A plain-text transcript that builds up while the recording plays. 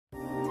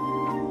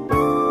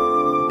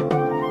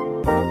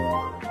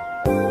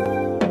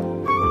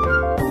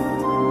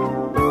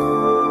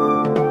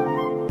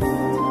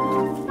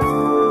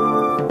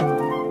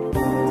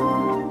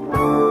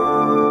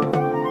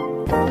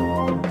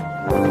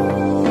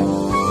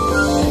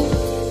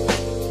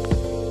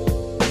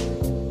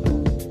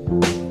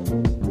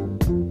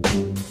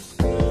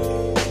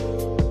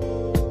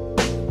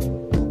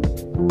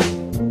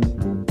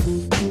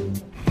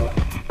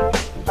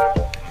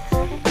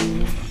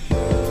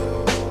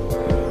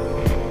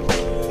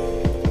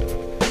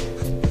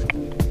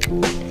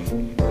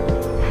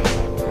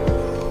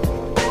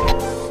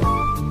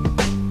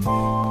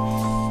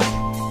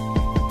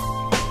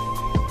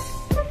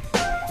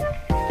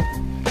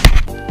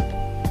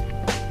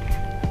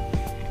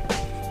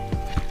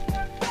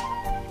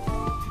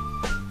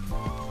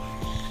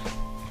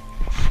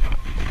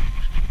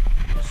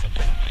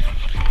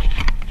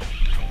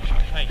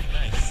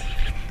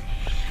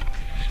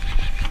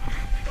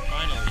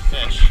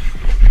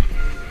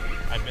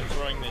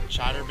throwing the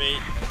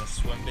chatterbait and the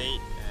swim bait,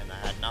 and I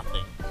had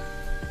nothing.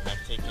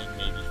 I've taken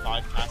maybe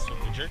 5 casts with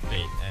the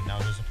jerkbait, and now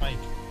there's a pike.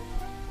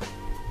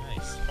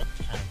 Nice. Hooked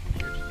kind of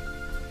weird.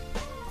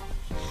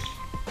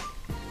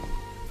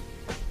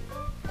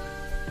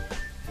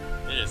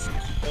 It is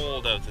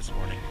cold out this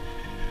morning.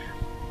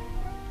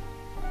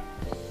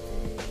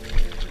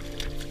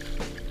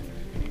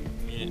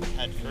 Eat it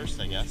head first,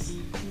 I guess.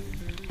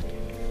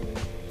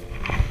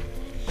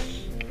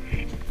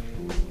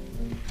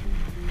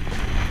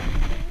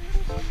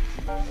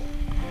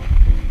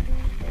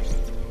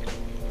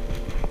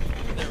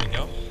 There we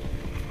go.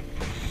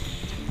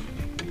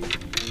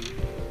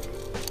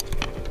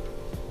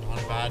 Not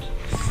a bad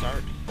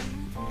start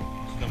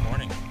to the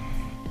morning.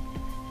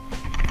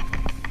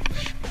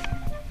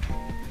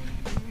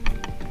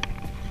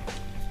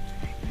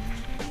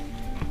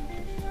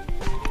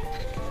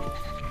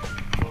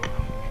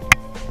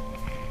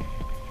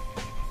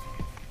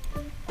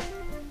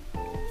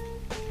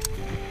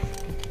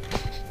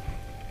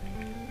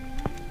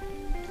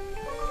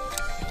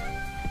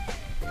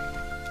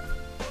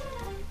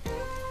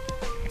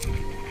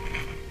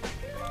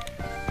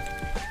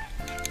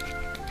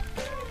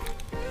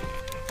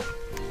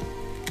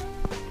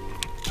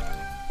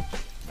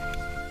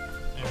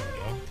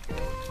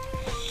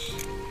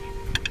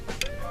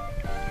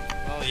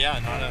 Yeah,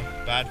 not a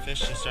bad fish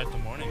to start the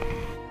morning.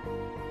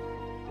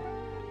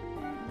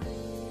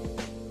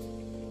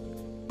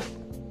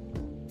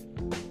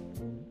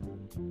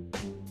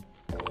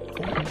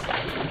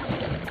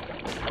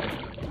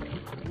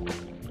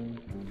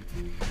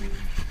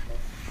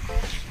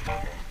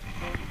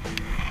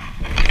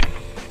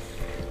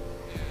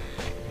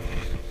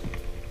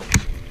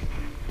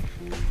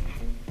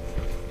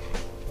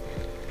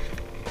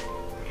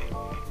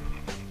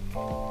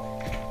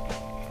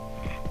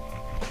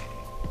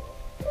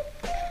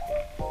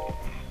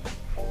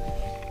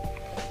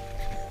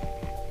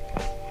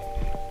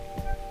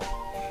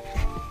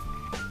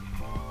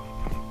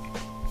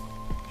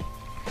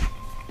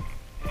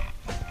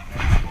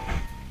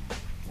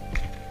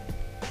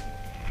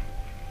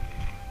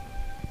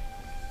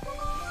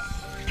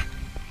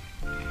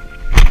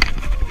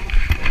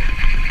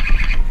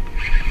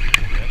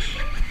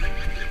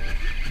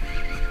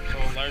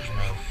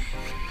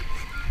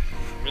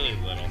 Really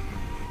little.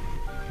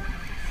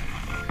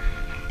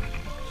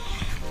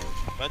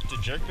 But the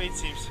jerkbait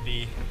seems to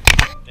be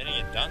getting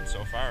it done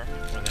so far,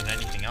 more than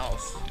anything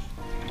else.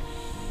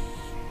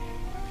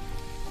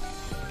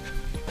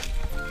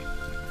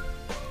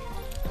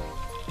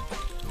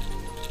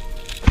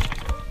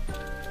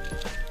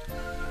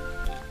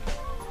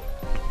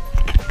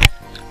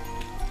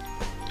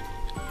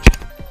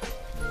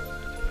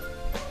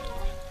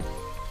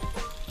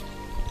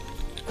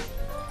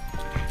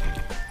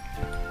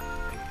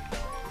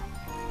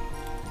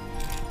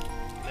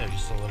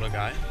 Just a little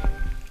guy.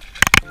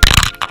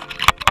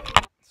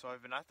 So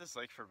I've been at this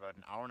lake for about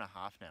an hour and a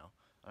half now,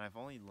 and I've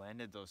only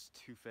landed those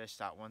 2 fish,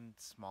 that one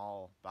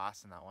small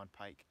bass and that one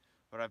pike.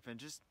 But I've been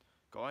just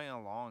going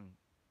along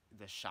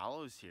the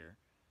shallows here.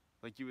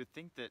 Like, you would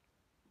think that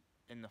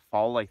in the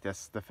fall like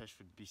this, the fish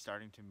would be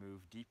starting to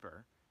move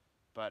deeper,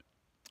 but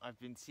I've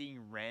been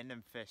seeing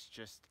random fish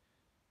just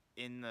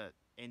in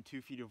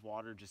 2 feet of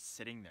water, just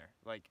sitting there.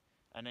 Like,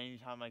 and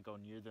anytime I go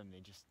near them,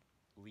 they just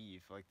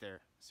leave. Like,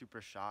 they're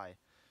super shy.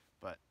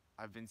 But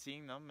I've been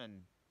seeing them,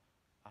 and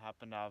I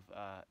happen to have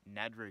a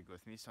Ned rig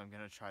with me, so I'm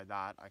going to try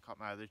that. I caught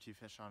my other 2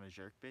 fish on a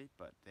jerkbait,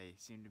 but they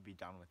seem to be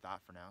done with that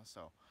for now.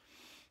 So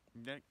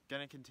I'm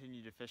going to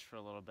continue to fish for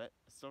a little bit.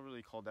 It's still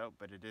really cold out,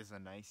 but it is a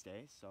nice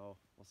day, so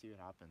we'll see what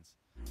happens.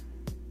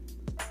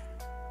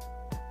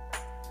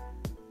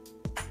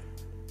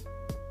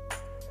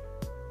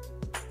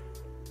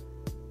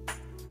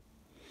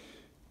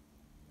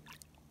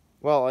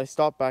 Well, I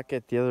stopped back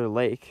at the other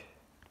lake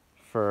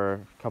for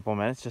a couple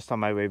minutes just on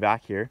my way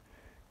back here,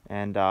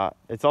 and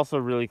it's also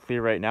really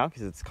clear right now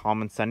because it's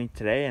calm and sunny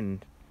today,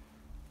 and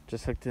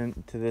just hooked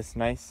into this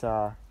nice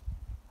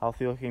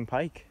healthy looking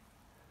pike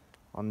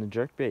on the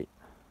jerkbait.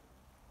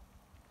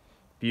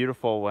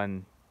 Beautiful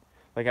when,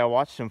 like, I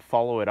watched him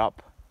follow it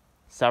up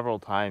several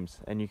times,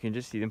 and you can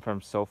just see them from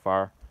so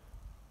far.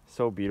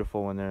 So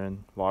beautiful when they're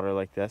in water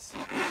like this.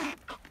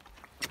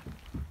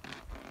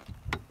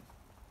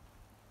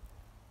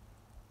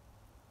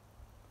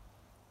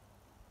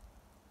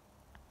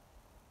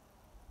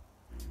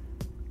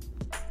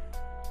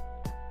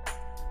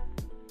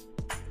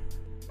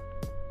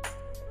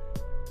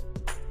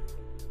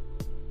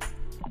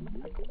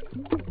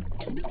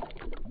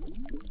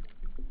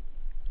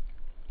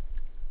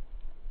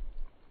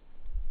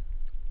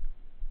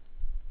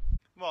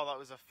 Well, that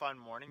was a fun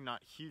morning,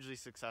 not hugely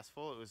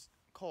successful. It was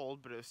cold,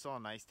 but it was still a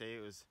nice day.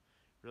 It was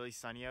really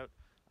sunny out.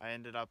 I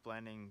ended up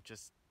landing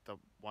just the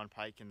one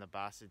pike and the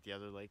bass at the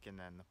other lake, and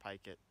then the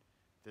pike at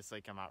this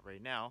lake I'm at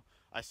right now.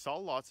 I saw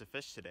lots of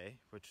fish today,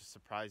 which was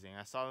surprising.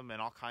 I saw them in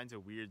all kinds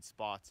of weird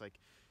spots. Like,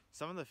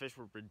 some of the fish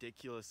were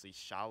ridiculously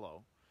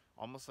shallow,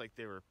 almost like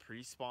they were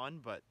pre-spawn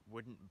but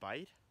wouldn't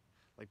bite,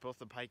 like both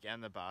the pike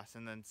and the bass.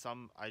 And then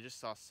some, I just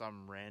saw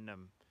some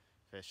random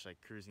fish like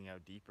cruising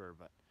out deeper,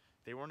 but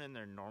they weren't in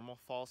their normal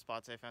fall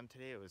spots I found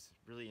today. It was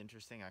really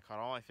interesting. I caught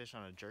all my fish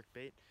on a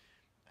jerkbait,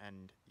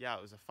 and yeah,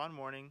 it was a fun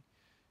morning.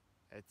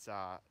 It's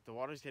the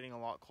water's getting a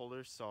lot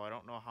colder, so I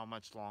don't know how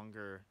much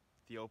longer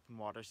the open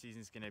water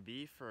season is going to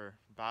be for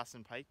bass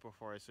and pike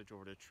before I switch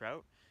over to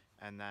trout,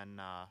 and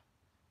then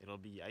it'll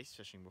be ice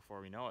fishing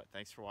before we know it.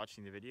 Thanks for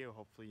watching the video.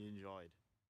 Hopefully you enjoyed.